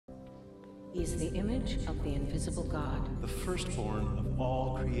He is the image of the invisible God, the firstborn of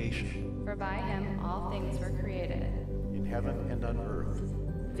all creation. For by him all things were created, in heaven and on earth,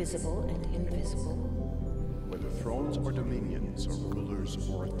 visible and invisible, whether thrones or dominions or rulers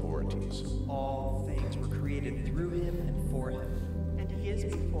or authorities. All things were created through him and for him, and he is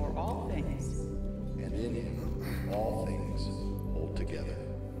before all things. And in him all things hold together.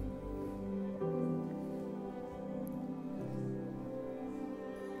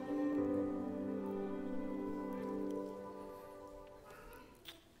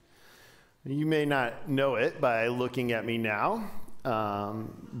 You may not know it by looking at me now,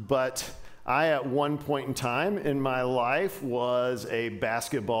 but I, at one point in time in my life, was a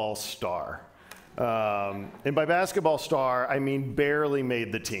basketball star. And by basketball star, I mean barely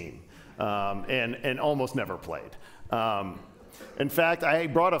made the team, and almost never played. In fact, I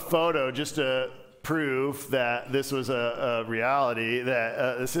brought a photo just to prove that this was a reality,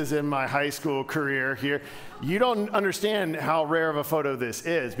 that this is in my high school career here. You don't understand how rare of a photo this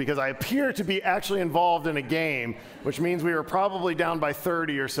is, because I appear to be actually involved in a game, which means we were probably down by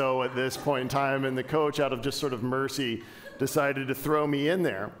 30 or so at this point in time, and the coach, out of just sort of mercy, decided to throw me in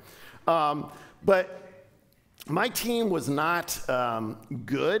there. But my team was not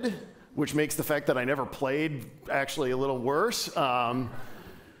good, which makes the fact that I never played actually a little worse.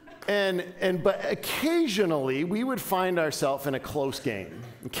 But occasionally we would find ourselves in a close game.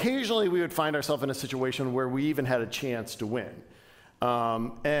 Occasionally we would find ourselves in a situation where we even had a chance to win.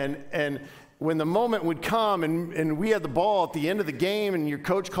 And when the moment would come and we had the ball at the end of the game and your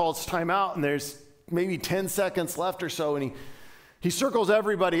coach calls timeout and there's maybe 10 seconds left or so, and he circles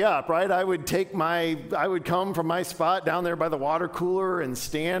everybody up, right? I would come from my spot down there by the water cooler and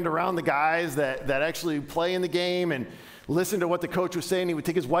stand around the guys that actually play in the game and listen to what the coach was saying. He would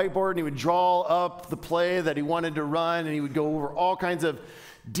take his whiteboard and he would draw up the play that he wanted to run, and he would go over all kinds of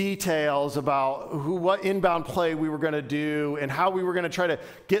details about what inbound play we were going to do and how we were going to try to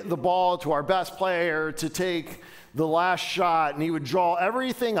get the ball to our best player to take the last shot. And he would draw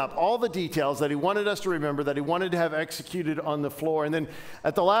everything up, all the details that he wanted us to remember, that he wanted to have executed on the floor. And then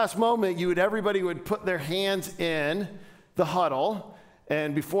at the last moment, everybody would put their hands in the huddle.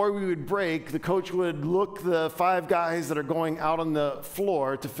 And before we would break, the coach would look the 5 guys that are going out on the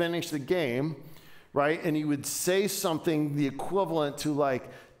floor to finish the game, right? And he would say something the equivalent to like,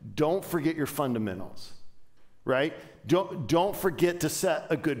 don't forget your fundamentals, right? Don't forget to set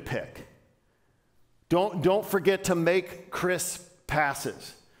a good pick. Don't forget to make crisp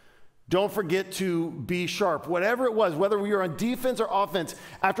passes. Don't forget to be sharp. Whatever it was, whether we were on defense or offense,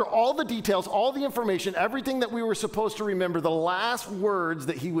 after all the details, all the information, everything that we were supposed to remember, the last words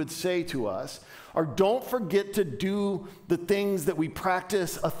that he would say to us are, don't forget to do the things that we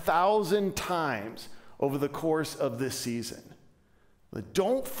practice 1,000 times over the course of this season.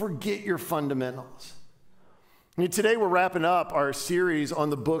 Don't forget your fundamentals. I mean, today we're wrapping up our series on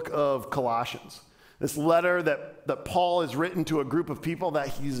the book of Colossians. This letter that Paul has written to a group of people that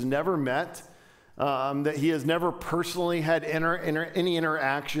he's never met, that he has never personally had any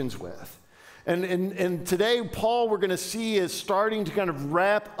interactions with. And today, Paul, we're going to see, is starting to kind of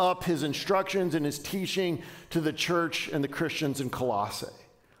wrap up his instructions and his teaching to the church and the Christians in Colossae.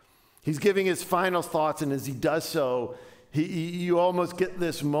 He's giving his final thoughts, and as he does so, you almost get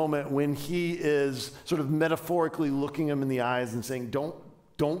this moment when he is sort of metaphorically looking him in the eyes and saying,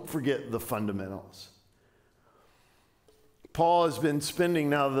 don't forget the fundamentals. Paul has been spending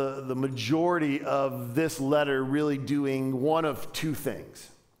now the majority of this letter really doing one of 2 things.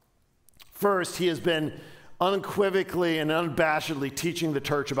 First, he has been unequivocally and unabashedly teaching the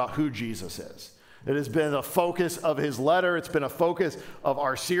church about who Jesus is. It has been a focus of his letter. It's been a focus of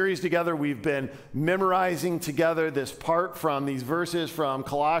our series together. We've been memorizing together this part from these verses from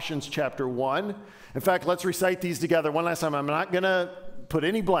Colossians chapter 1. In fact, let's recite these together one last time. I'm not going to put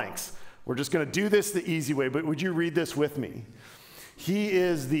any blanks. We're just going to do this the easy way, but would you read this with me? He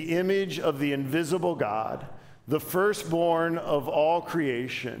is the image of the invisible God, the firstborn of all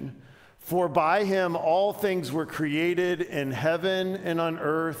creation. For by him all things were created in heaven and on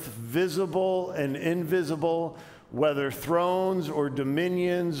earth, visible and invisible, whether thrones or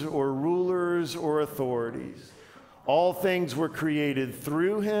dominions or rulers or authorities. All things were created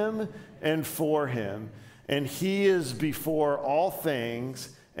through him and for him, and he is before all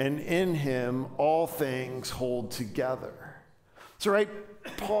things, and in him all things hold together. So, right,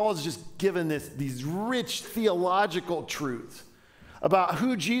 Paul's just given these rich theological truths about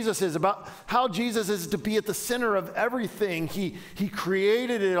who Jesus is, about how Jesus is to be at the center of everything. He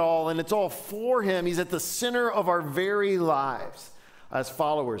created it all, and it's all for him. He's at the center of our very lives as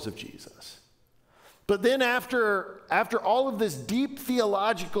followers of Jesus. But then after all of this deep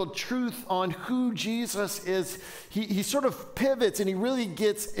theological truth on who Jesus is, he sort of pivots and he really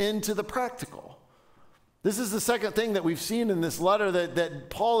gets into the practical. This is the second thing that we've seen in this letter that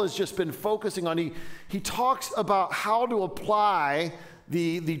Paul has just been focusing on. He talks about how to apply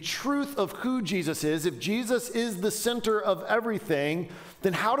the truth of who Jesus is. If Jesus is the center of everything,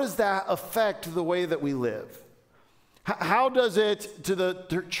 then how does that affect the way that we live? How does it, to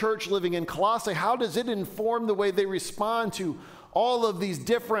the church living in Colossae, how does it inform the way they respond to all of these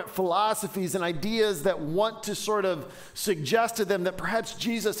different philosophies and ideas that want to sort of suggest to them that perhaps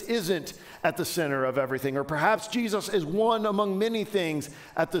Jesus isn't at the center of everything, or perhaps Jesus is one among many things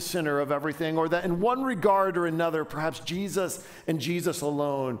at the center of everything, or that in one regard or another, perhaps Jesus and Jesus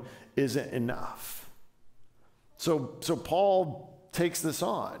alone isn't enough. So Paul takes this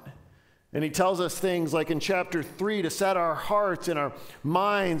on. And he tells us things like in chapter 3 to set our hearts and our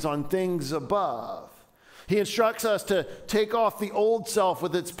minds on things above. He instructs us to take off the old self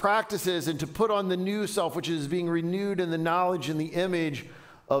with its practices and to put on the new self, which is being renewed in the knowledge and the image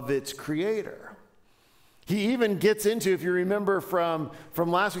of its creator. He even gets into, if you remember from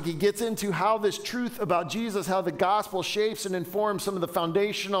last week, he gets into how this truth about Jesus, how the gospel shapes and informs some of the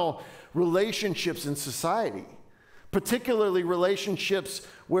foundational relationships in society. Particularly relationships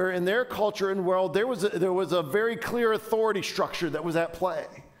where in their culture and world there was a very clear authority structure that was at play.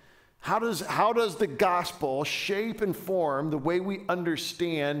 How does the gospel shape and form the way we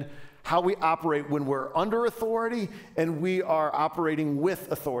understand how we operate when we're under authority and we are operating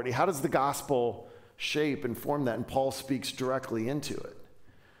with authority? How does the gospel shape and form that? And Paul speaks directly into it.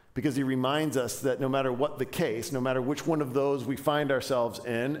 Because he reminds us that no matter what the case, no matter which one of those we find ourselves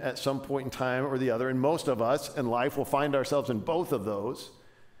in at some point in time or the other, and most of us in life will find ourselves in both of those,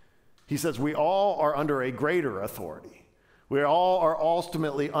 he says we all are under a greater authority. We all are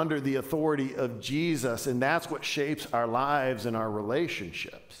ultimately under the authority of Jesus, and that's what shapes our lives and our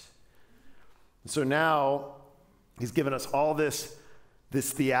relationships. And so now he's given us all this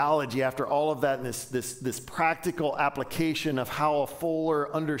theology after all of that, and this practical application of how a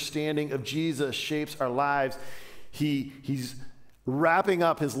fuller understanding of Jesus shapes our lives. He's wrapping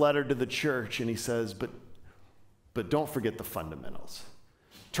up his letter to the church, and he says, but don't forget the fundamentals.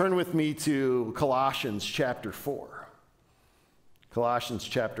 Turn with me to Colossians chapter 4. Colossians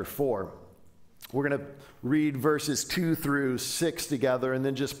chapter 4. We're going to read verses 2 through 6 together and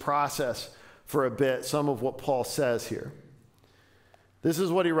then just process for a bit some of what Paul says here. This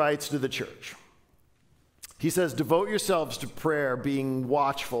is what he writes to the church. He says, devote yourselves to prayer, being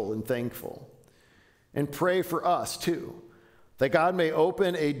watchful and thankful. And pray for us too, that God may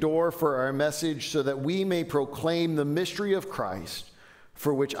open a door for our message so that we may proclaim the mystery of Christ,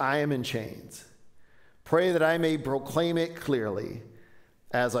 for which I am in chains. Pray that I may proclaim it clearly,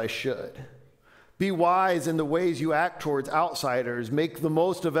 as I should. Be wise in the ways you act towards outsiders. Make the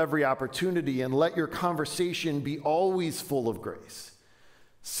most of every opportunity, and let your conversation be always full of grace,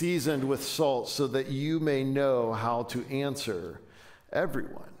 seasoned with salt, so that you may know how to answer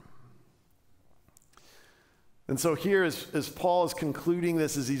everyone. And so here, as Paul is concluding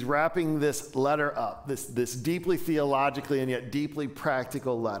this, as he's wrapping this letter up, this deeply theologically and yet deeply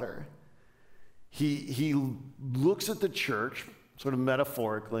practical letter, he looks at the church, sort of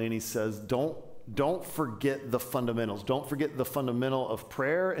metaphorically, and he says, don't forget the fundamentals. Don't forget the fundamental of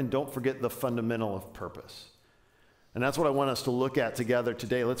prayer, and don't forget the fundamental of purpose. And that's what I want us to look at together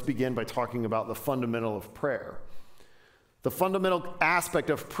today. Let's begin by talking about the fundamental of prayer. The fundamental aspect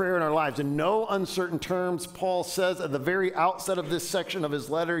of prayer in our lives. In no uncertain terms, Paul says at the very outset of this section of his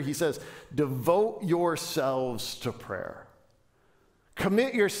letter, he says, devote yourselves to prayer.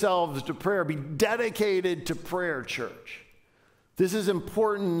 Commit yourselves to prayer. Be dedicated to prayer, church. This is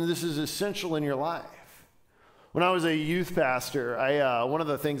important. This is essential in your life. When I was a youth pastor, one of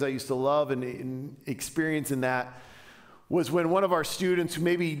the things I used to love and experience in that was when one of our students who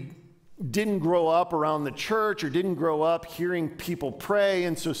maybe didn't grow up around the church or didn't grow up hearing people pray,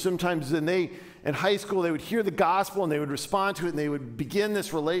 and so sometimes in high school they would hear the gospel and they would respond to it and they would begin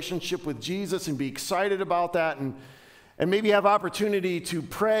this relationship with Jesus and be excited about that and maybe have opportunity to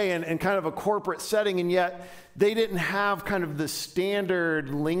pray in kind of a corporate setting, and yet they didn't have kind of the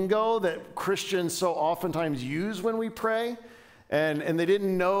standard lingo that Christians so oftentimes use when we pray, and they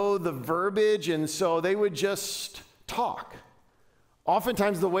didn't know the verbiage, and so they would just talk.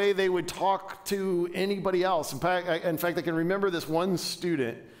 Oftentimes the way they would talk to anybody else. In fact, I can remember this one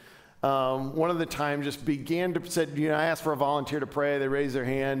student, one of the times just began to say, I asked for a volunteer to pray. They raised their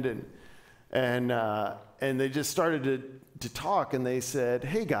hand and they just started to talk, and they said,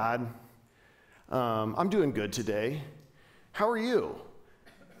 hey, God, I'm doing good today. How are you?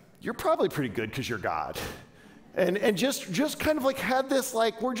 you're probably pretty good because you're God. And just kind of like had this,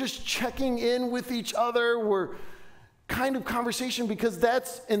 like, we're just checking in with each other. We're kind of conversation, because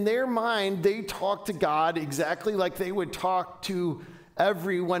that's, in their mind, they talk to God exactly like they would talk to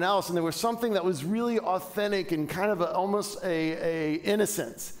everyone else. And there was something that was really authentic and kind of almost a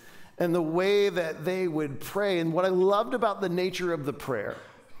innocence in the way that they would pray. And what I loved about the nature of the prayer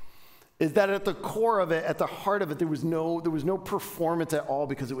is that at the core of it, at the heart of it, there was no performance at all,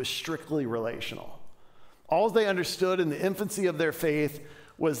 because it was strictly relational. All they understood in the infancy of their faith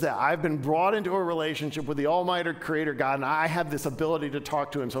was that I've been brought into a relationship with the Almighty Creator God, and I have this ability to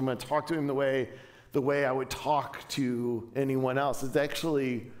talk to Him, so I'm going to talk to Him the way I would talk to anyone else. It's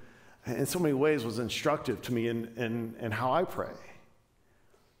actually, in so many ways, was instructive to me in how I pray.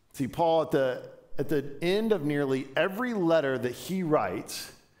 See, Paul, at the end of nearly every letter that he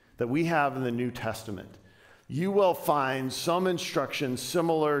writes that we have in the New Testament, you will find some instruction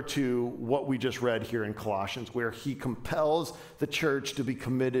similar to what we just read here in Colossians, where he compels the church to be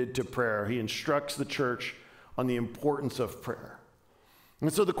committed to prayer. He instructs the church on the importance of prayer.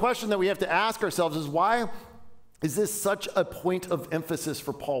 And so the question that we have to ask ourselves is, why is this such a point of emphasis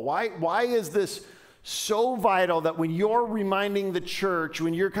for Paul? Why is this so vital that when you're reminding the church,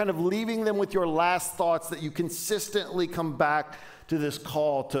 when you're kind of leaving them with your last thoughts, that you consistently come back to this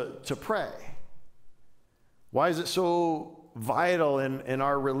call to pray? Why is it so vital in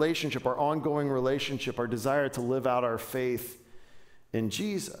our relationship, our ongoing relationship, our desire to live out our faith in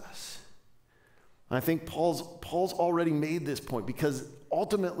Jesus? And I think Paul's already made this point, because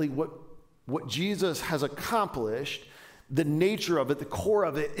ultimately what Jesus has accomplished, the nature of it, the core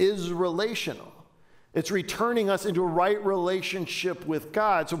of it, is relational. It's returning us into a right relationship with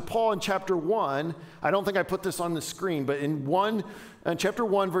God. So Paul in chapter 1, I don't think I put this on the screen, but in chapter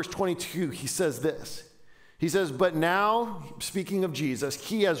 1, verse 22, he says this. He says, "But now," speaking of Jesus,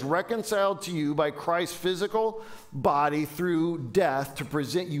 "he has reconciled to you by Christ's physical body through death to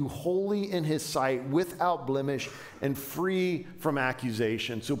present you holy in his sight, without blemish and free from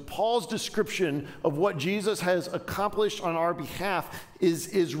accusation." So Paul's description of what Jesus has accomplished on our behalf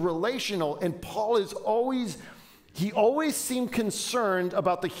is relational. And Paul always seemed concerned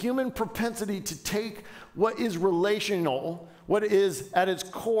about the human propensity to take what is relational, what is at its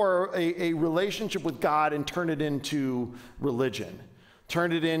core a relationship with God, and turn it into religion.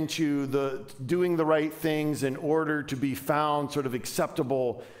 Turn it into doing the right things in order to be found sort of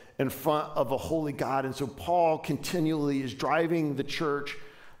acceptable in front of a holy God. And so Paul continually is driving the church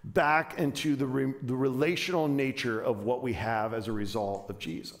back into the relational nature of what we have as a result of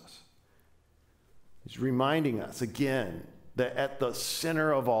Jesus. He's reminding us again that at the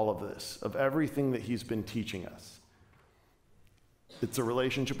center of all of this, of everything that he's been teaching us, it's a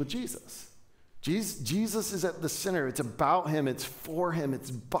relationship with Jesus. Jesus is at the center. It's about him. It's for him.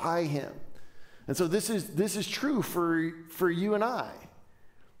 It's by him. And so this is true for you and I.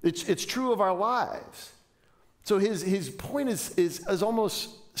 It's true of our lives. So his point is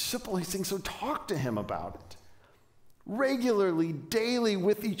almost simple. He's saying, so talk to him about it. Regularly, daily,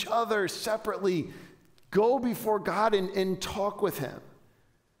 with each other, separately. Go before God and talk with him.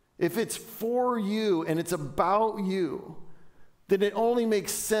 If it's for you and it's about you, then it only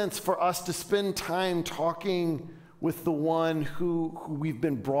makes sense for us to spend time talking with the one who we've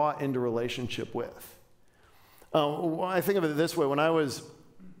been brought into relationship with. I think of it this way. When I was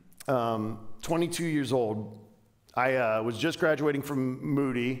 22 years old, I was just graduating from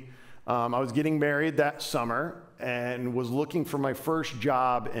Moody. I was getting married that summer and was looking for my first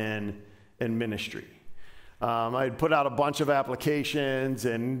job in ministry. I had put out a bunch of applications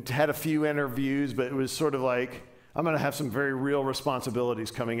and had a few interviews, but it was sort of like, I'm going to have some very real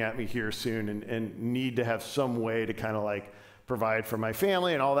responsibilities coming at me here soon, and need to have some way to kind of like provide for my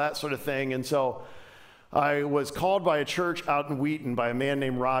family and all that sort of thing. And so I was called by a church out in Wheaton by a man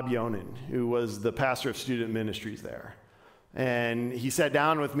named Rob Yonan, who was the pastor of student ministries there. And he sat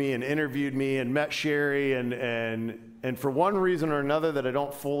down with me and interviewed me and met Sherry, and for one reason or another that I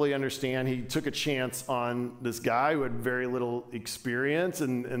don't fully understand, he took a chance on this guy who had very little experience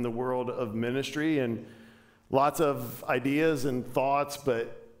in the world of ministry and lots of ideas and thoughts,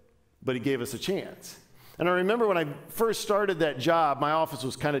 but he gave us a chance. And I remember when I first started that job, my office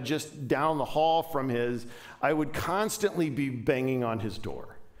was kind of just down the hall from his. I would constantly be banging on his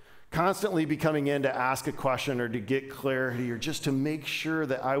door, constantly be coming in to ask a question or to get clarity or just to make sure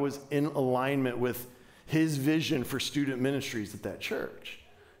that I was in alignment with his vision for student ministries at that church,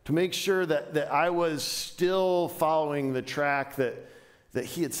 to make sure that I was still following the track that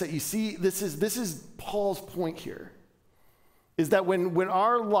he had set. You see, this is Paul's point here. is that when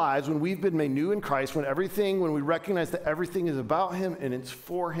our lives, when we've been made new in Christ, when we recognize that everything is about him and it's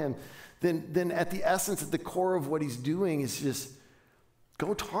for him, then at the essence, at the core of what he's doing is just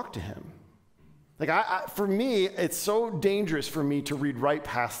go talk to him. Like for me, it's so dangerous for me to read right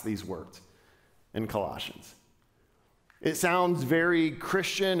past these words in Colossians. It sounds very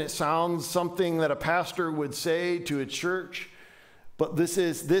Christian. It sounds something that a pastor would say to a church. But this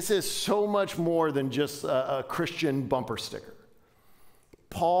is so much more than just a Christian bumper sticker.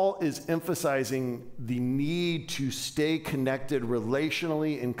 Paul is emphasizing the need to stay connected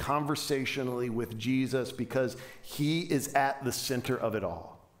relationally and conversationally with Jesus because he is at the center of it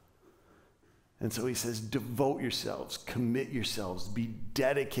all. And so he says, devote yourselves, commit yourselves, be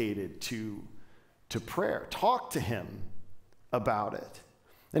dedicated to prayer. Talk to him about it.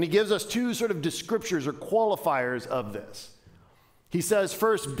 And he gives us two sort of descriptors or qualifiers of this. He says,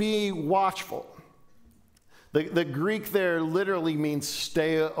 first, be watchful. The Greek there literally means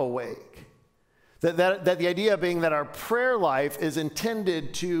stay awake. That the idea being that our prayer life is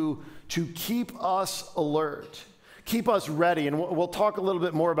intended to keep us alert, keep us ready. And we'll talk a little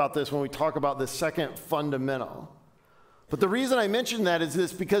bit more about this when we talk about the second fundamental. But the reason I mention that is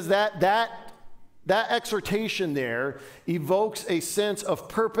this, because that exhortation there evokes a sense of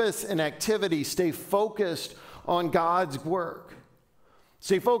purpose and activity. Stay focused on God's work.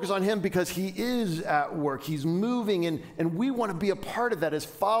 Stay focused on him because he is at work. He's moving, and we want to be a part of that. As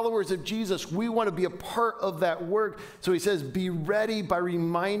followers of Jesus, we want to be a part of that work. So he says, be ready by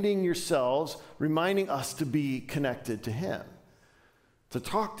reminding us to be connected to him, to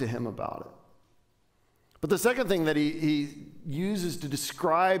talk to him about it. But the second thing that he uses to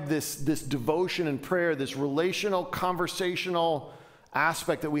describe this devotion and prayer, this relational, conversational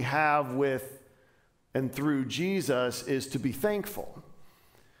aspect that we have with and through Jesus, is to be thankful.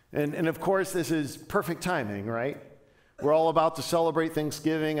 And of course, this is perfect timing, right? We're all about to celebrate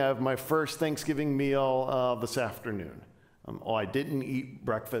Thanksgiving. I have my first Thanksgiving meal this afternoon. I didn't eat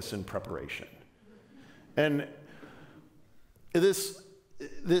breakfast in preparation. And this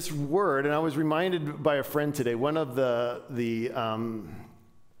word, and I was reminded by a friend today, one of the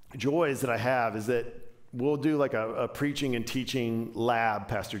joys that I have is that we'll do like a preaching and teaching lab,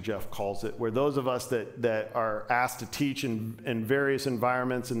 Pastor Jeff calls it, where those of us that are asked to teach in various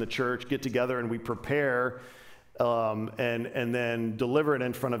environments in the church get together and we prepare and then deliver it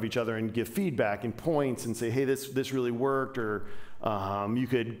in front of each other and give feedback and points and say, hey, this really worked, or you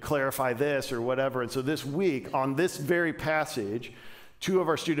could clarify this or whatever. And so this week on this very passage, two of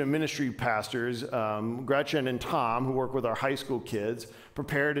our student ministry pastors, Gretchen and Tom, who work with our high school kids,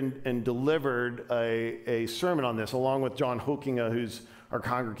 prepared and delivered a sermon on this, along with John Hokinga, who's our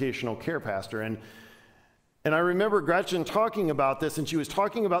congregational care pastor. And I remember Gretchen talking about this, and she was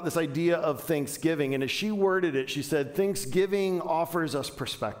talking about this idea of Thanksgiving. And as she worded it, she said, Thanksgiving offers us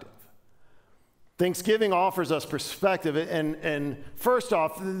perspective. Thanksgiving offers us perspective. And first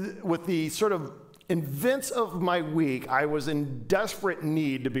off, with the sort of events of my week, I was in desperate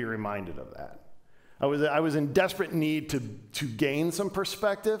need to be reminded of that. I was in desperate need to gain some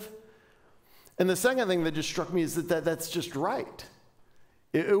perspective. And the second thing that just struck me is that's just right.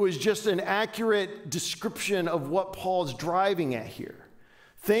 It was just an accurate description of what Paul's driving at here.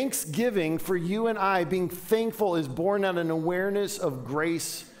 Thanksgiving for you and I, being thankful, is born out of an awareness of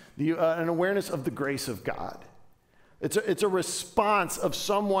grace, an awareness of the grace of God. It's a response of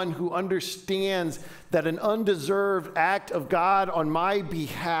someone who understands that an undeserved act of God on my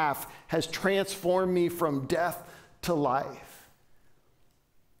behalf has transformed me from death to life.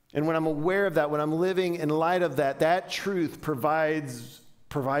 And when I'm aware of that, when I'm living in light of that, that truth provides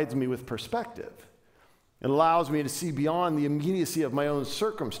me with perspective. It allows me to see beyond the immediacy of my own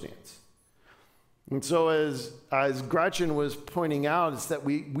circumstance. And so as Gretchen was pointing out, it's that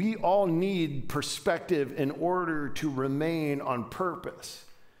we all need perspective in order to remain on purpose,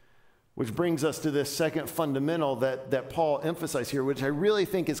 which brings us to this second fundamental that Paul emphasized here, which I really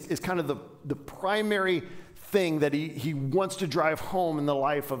think is kind of the primary thing that he wants to drive home in the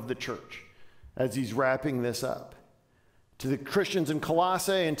life of the church as he's wrapping this up. To the Christians in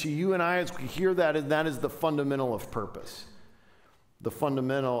Colossae and to you and I, as we hear that, and that is the fundamental of purpose. The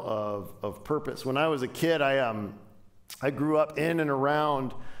fundamental of purpose. When I was a kid, I grew up in and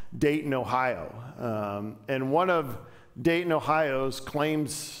around Dayton, Ohio. And one of Dayton, Ohio's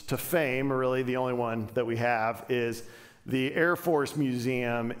claims to fame, or really the only one that we have, is the Air Force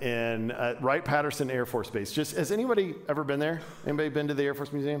Museum in Wright-Patterson Air Force Base. Has anybody ever been there? Anybody been to the Air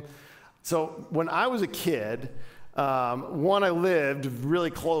Force Museum? So when I was a kid, I lived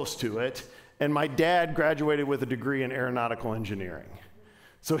really close to it. And my dad graduated with a degree in aeronautical engineering.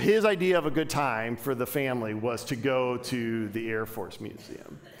 So his idea of a good time for the family was to go to the Air Force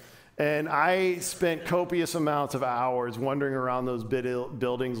Museum. And I spent copious amounts of hours wandering around those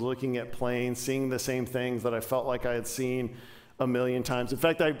buildings, looking at planes, seeing the same things that I felt like I had seen a million times. In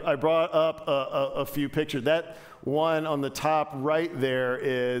fact, I brought up a few pictures. That one on the top right there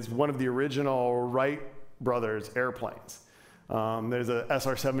is one of the original Wright brothers airplanes. There's a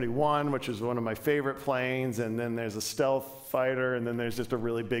SR-71, which is one of my favorite planes, and then there's a stealth fighter, and then there's just a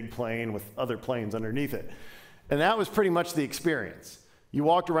really big plane with other planes underneath it. And that was pretty much the experience. You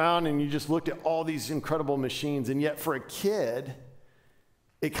walked around and you just looked at all these incredible machines, and yet for a kid,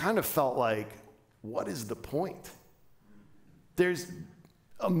 it kind of felt like, what is the point? There's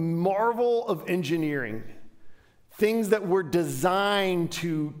a marvel of engineering, things that were designed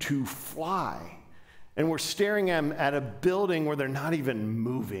to fly. And we're staring at a building where they're not even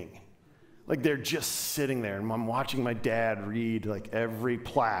moving. Like they're just sitting there. And I'm watching my dad read like every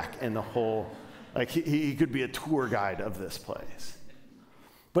plaque in the whole, like he could be a tour guide of this place.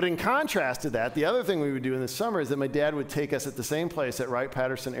 But in contrast to that, the other thing we would do in the summer is that my dad would take us at the same place at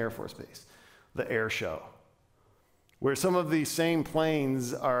Wright-Patterson Air Force Base, the air show, where some of these same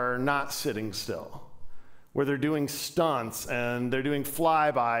planes are not sitting still, where they're doing stunts and they're doing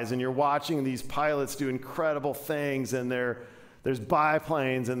flybys, and you're watching these pilots do incredible things, and there's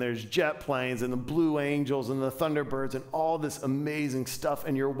biplanes and there's jet planes and the Blue Angels and the Thunderbirds and all this amazing stuff,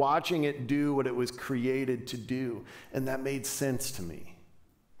 and you're watching it do what it was created to do, and that made sense to me.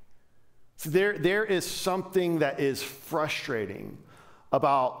 So there is something that is frustrating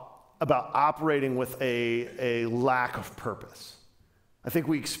about operating with a lack of purpose. I think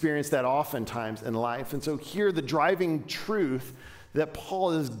we experience that oftentimes in life. And so here, the driving truth that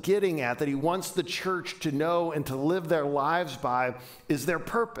Paul is getting at, that he wants the church to know and to live their lives by, is their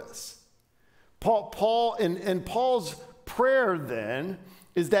purpose. Paul's prayer then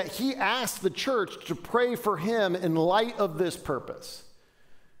is that he asks the church to pray for him in light of this purpose.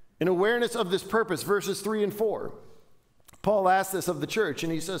 In awareness of this purpose, verses 3 and 4. Paul asks this of the church,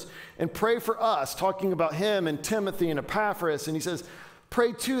 and he says, and pray for us, talking about him and Timothy and Epaphras, and he says,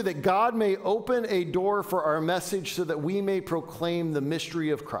 pray too that God may open a door for our message so that we may proclaim the mystery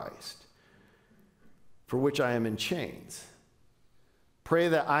of Christ, for which I am in chains. Pray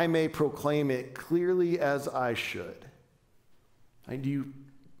that I may proclaim it clearly as I should. And do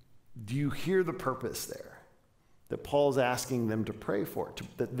you hear the purpose there that Paul's asking them to pray for,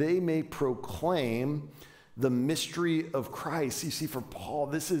 that they may proclaim the mystery of Christ? You see, for Paul,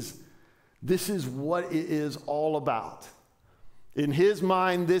 this is what it is all about. In his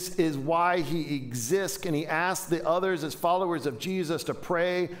mind, this is why he exists, and he asks the others as followers of Jesus to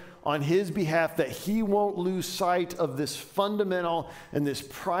pray on his behalf that he won't lose sight of this fundamental and this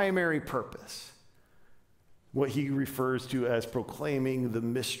primary purpose, what he refers to as proclaiming the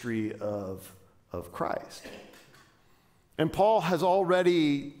mystery of Christ. And Paul has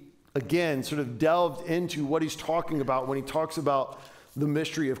already, again, sort of delved into what he's talking about when he talks about the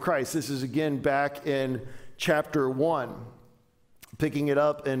mystery of Christ. This is, again, back in chapter 1, picking it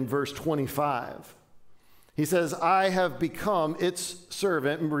up in verse 25. He says, I have become its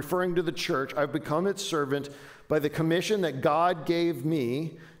servant, referring to the church. I've become its servant by the commission that God gave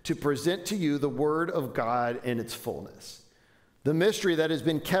me to present to you the word of God in its fullness. The mystery that has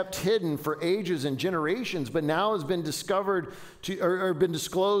been kept hidden for ages and generations, but now has been discovered or been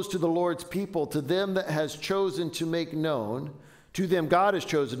disclosed to the Lord's people, to them that has chosen to make known, to them God has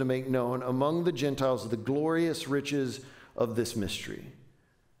chosen to make known among the Gentiles the glorious riches of this mystery,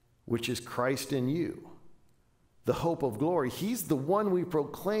 which is Christ in you, the hope of glory. He's the one we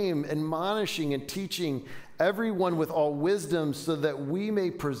proclaim, admonishing and teaching everyone with all wisdom, so that we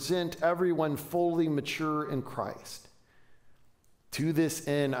may present everyone fully mature in Christ. To this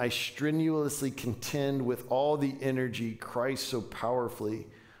end, I strenuously contend with all the energy Christ so powerfully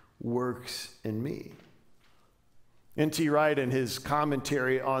works in me. N.T. Wright, in his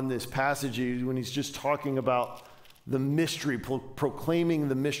commentary on this passage, when he's just talking about the mystery, proclaiming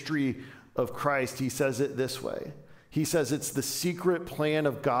the mystery of Christ, he says it this way. He says it's the secret plan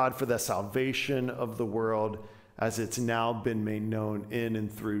of God for the salvation of the world as it's now been made known in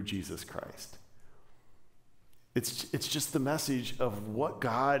and through Jesus Christ. It's just the message of what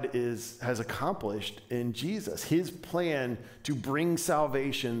God has accomplished in Jesus. His plan to bring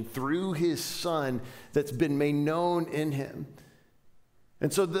salvation through his Son that's been made known in him.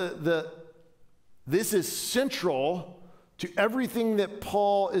 And so this is central to everything that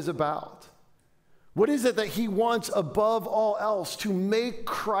Paul is about. What is it that he wants above all else? To make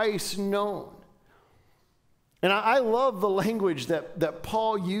Christ known. And I love the language that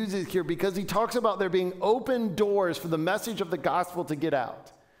Paul uses here because he talks about there being open doors for the message of the gospel to get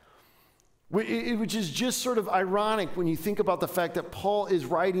out, which is just sort of ironic when you think about the fact that Paul is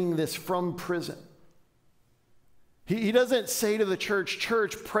writing this from prison. He doesn't say to the church,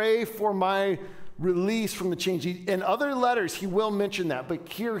 pray for my release from the chains. In other letters, he will mention that, but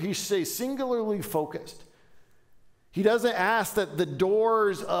here he says singularly focused. He doesn't ask that the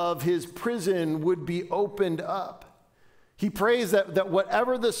doors of his prison would be opened up. He prays that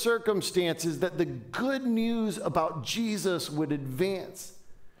whatever the circumstances, that the good news about Jesus would advance.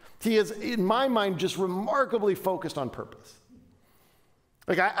 He is, in my mind, just remarkably focused on purpose.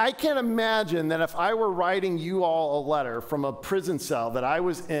 Like, I can't imagine that if I were writing you all a letter from a prison cell that I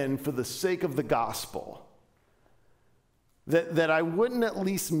was in for the sake of the gospel, that I wouldn't at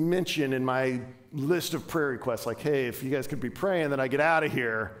least mention in my list of prayer requests, like, hey, if you guys could be praying, then I get out of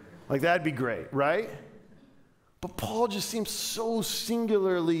here. Like, that'd be great, right? But Paul just seems so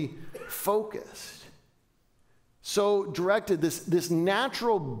singularly focused, so directed. This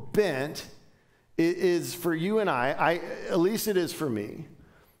natural bent is for you and I, at least it is for me,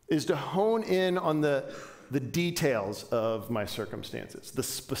 is to hone in on the details of my circumstances, the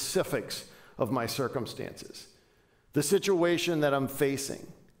specifics of my circumstances, the situation that I'm facing,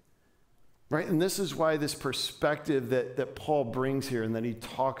 right? And this is why this perspective that Paul brings here and that he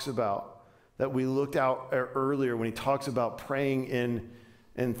talks about, that we looked out earlier when he talks about praying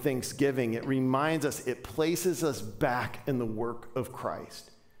in thanksgiving, it reminds us, it places us back in the work of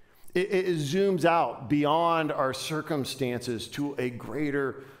Christ. It zooms out beyond our circumstances to a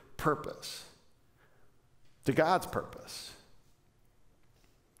greater purpose, to God's purpose.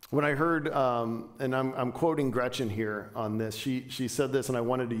 When I heard, and I'm quoting Gretchen here on this, she said this, and I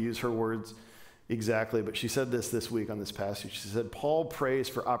wanted to use her words exactly, but she said this week on this passage. She said, Paul prays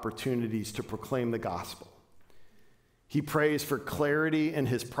for opportunities to proclaim the gospel. He prays for clarity in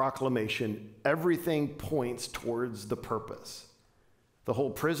his proclamation. Everything points towards the purpose. The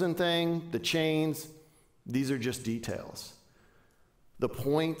whole prison thing, the chains, these are just details. The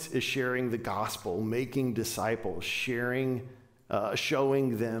point is sharing the gospel, making disciples, showing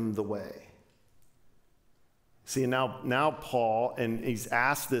them the way. See, now Paul, and he's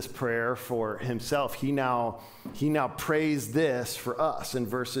asked this prayer for himself. He now prays this for us in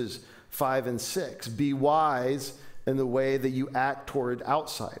verses 5 and 6. Be wise in the way that you act toward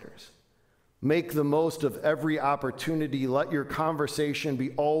outsiders. Make the most of every opportunity. Let your conversation be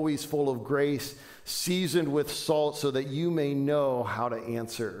always full of grace, seasoned with salt, so that you may know how to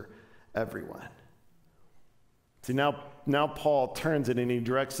answer everyone. See, now Paul turns it and he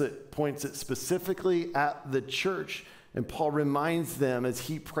points it specifically at the church. And Paul reminds them as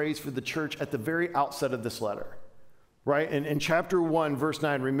he prays for the church at the very outset of this letter. Right? And in chapter 1, verse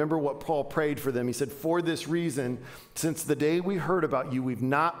 9, remember what Paul prayed for them. He said, for this reason, since the day we heard about you, we've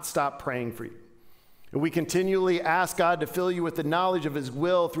not stopped praying for you. And we continually ask God to fill you with the knowledge of his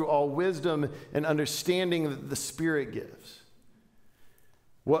will through all wisdom and understanding that the Spirit gives.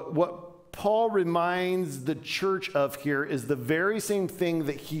 What Paul reminds the church of here is the very same thing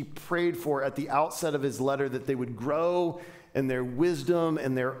that he prayed for at the outset of his letter, that they would grow in their wisdom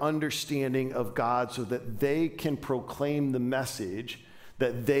and their understanding of God so that they can proclaim the message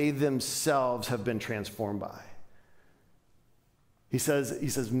that they themselves have been transformed by. He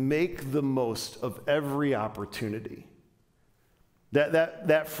says, make the most of every opportunity.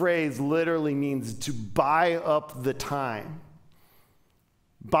 That phrase literally means to buy up the time.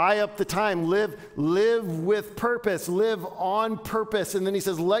 Buy up the time, live with purpose, live on purpose. And then he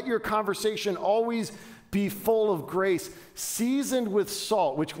says, let your conversation always be full of grace, seasoned with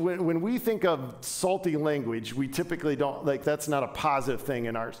salt, which when we think of salty language, we typically don't, like, that's not a positive thing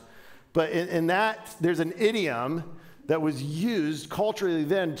in ours. But in that, there's an idiom that was used culturally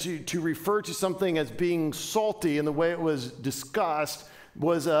then to refer to something as being salty, and the way it was discussed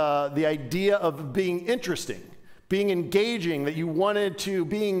was the idea of being interesting, being engaging, that you wanted to,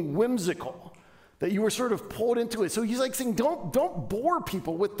 being whimsical, that you were sort of pulled into it. So he's like saying, don't bore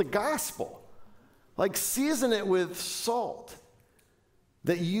people with the gospel. Like, season it with salt,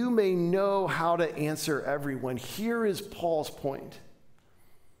 that you may know how to answer everyone. Here is Paul's point.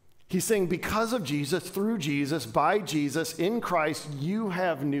 He's saying, because of Jesus, through Jesus, by Jesus, in Christ, you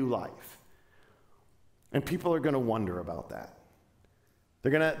have new life. And people are going to wonder about that.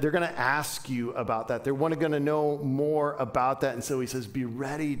 They're going to ask you about that. They're going to know more about that. And so he says, be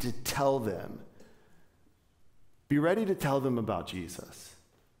ready to tell them. Be ready to tell them about Jesus.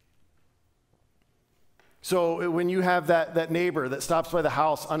 So when you have that neighbor that stops by the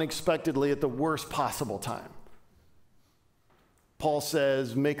house unexpectedly at the worst possible time, Paul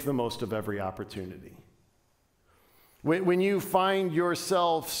says, make the most of every opportunity. When you find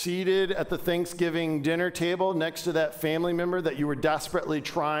yourself seated at the Thanksgiving dinner table next to that family member that you were desperately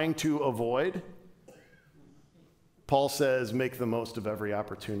trying to avoid, Paul says, make the most of every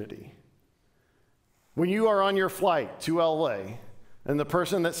opportunity. When you are on your flight to LA and the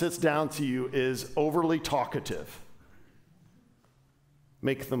person that sits down to you is overly talkative,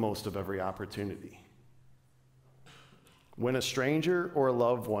 make the most of every opportunity. When a stranger or a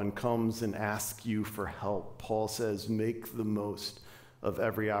loved one comes and asks you for help, Paul says, make the most of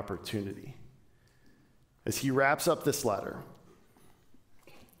every opportunity. As he wraps up this letter,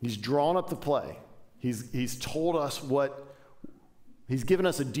 he's drawn up the play. He's told us he's given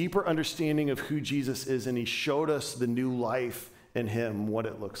us a deeper understanding of who Jesus is, and he showed us the new life in him, what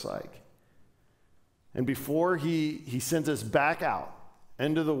it looks like. And before he sends us back out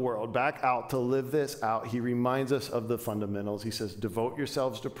into the world, back out to live this out, he reminds us of the fundamentals. He says, devote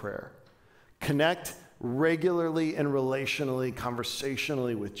yourselves to prayer. Connect regularly and relationally,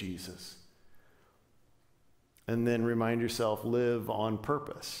 conversationally with Jesus. And then remind yourself, live on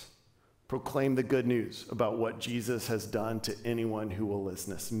purpose. Proclaim the good news about what Jesus has done to anyone who will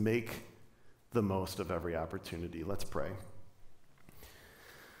listen. Make the most of every opportunity. Let's pray.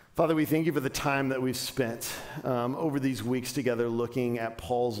 Father, we thank you for the time that we've spent over these weeks together looking at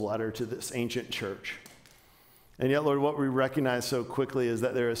Paul's letter to this ancient church. And yet, Lord, what we recognize so quickly is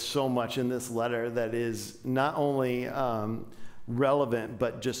that there is so much in this letter that is not only relevant,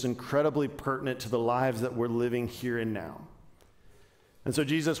 but just incredibly pertinent to the lives that we're living here and now. And so,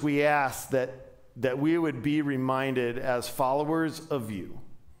 Jesus, we ask that we would be reminded as followers of you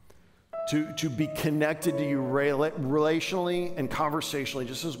to be connected to you relationally and conversationally,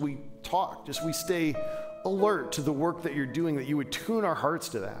 just as we talk, just we stay alert to the work that you're doing, that you would tune our hearts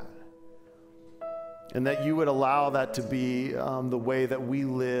to that. And that you would allow that to be the way that we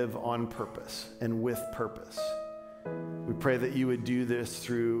live on purpose and with purpose. We pray that you would do this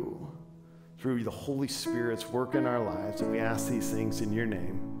through the Holy Spirit's work in our lives. And we ask these things in your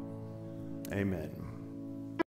name. Amen.